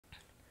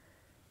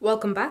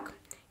Welcome back.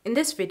 In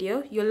this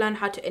video, you'll learn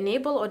how to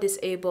enable or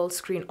disable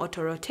screen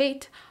auto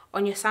rotate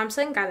on your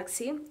Samsung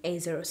Galaxy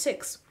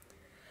A16.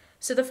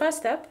 So the first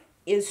step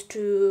is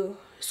to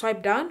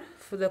swipe down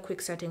for the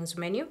quick settings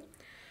menu.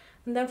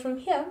 And then from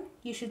here,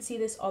 you should see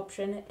this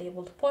option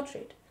labeled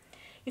portrait.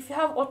 If you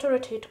have auto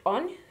rotate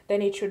on,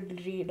 then it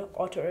should read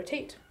auto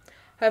rotate.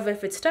 However,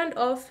 if it's turned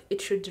off,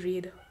 it should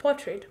read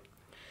portrait.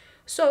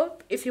 So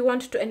if you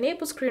want to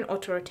enable screen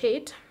auto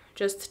rotate,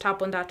 just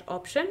tap on that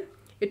option.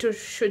 It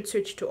should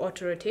switch to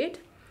auto rotate.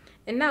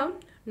 And now,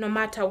 no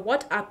matter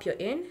what app you're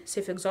in,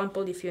 say for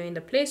example, if you're in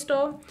the Play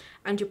Store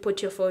and you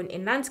put your phone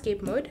in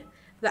landscape mode,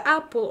 the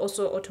app will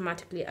also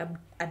automatically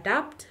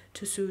adapt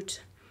to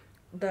suit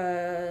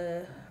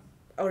the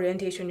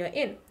orientation you're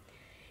in.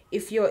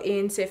 If you're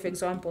in, say for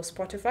example,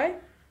 Spotify,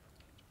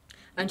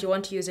 and you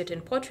want to use it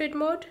in portrait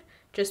mode,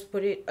 just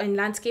put it in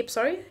landscape,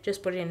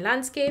 just put it in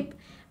landscape,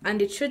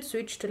 and it should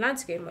switch to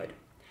landscape mode.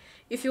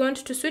 If you want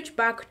to switch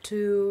back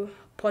to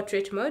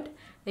portrait mode,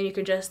 then you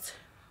can just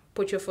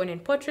put your phone in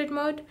portrait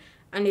mode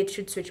and it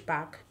should switch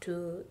back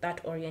to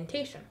that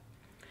orientation.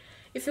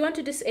 If you want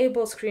to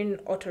disable screen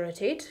auto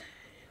rotate,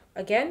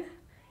 again,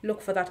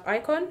 look for that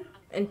icon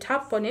and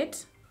tap on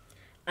it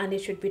and it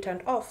should be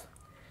turned off.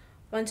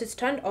 Once it's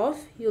turned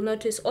off, you'll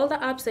notice all the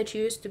apps that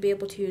you used to be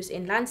able to use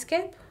in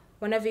landscape,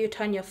 whenever you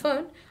turn your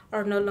phone,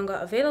 are no longer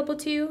available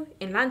to you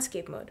in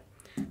landscape mode.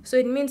 So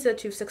it means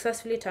that you've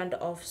successfully turned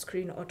off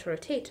screen auto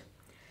rotate.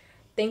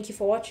 Thank you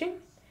for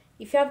watching.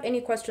 If you have any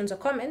questions or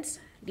comments,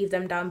 leave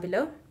them down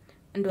below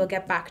and we'll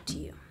get back to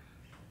you.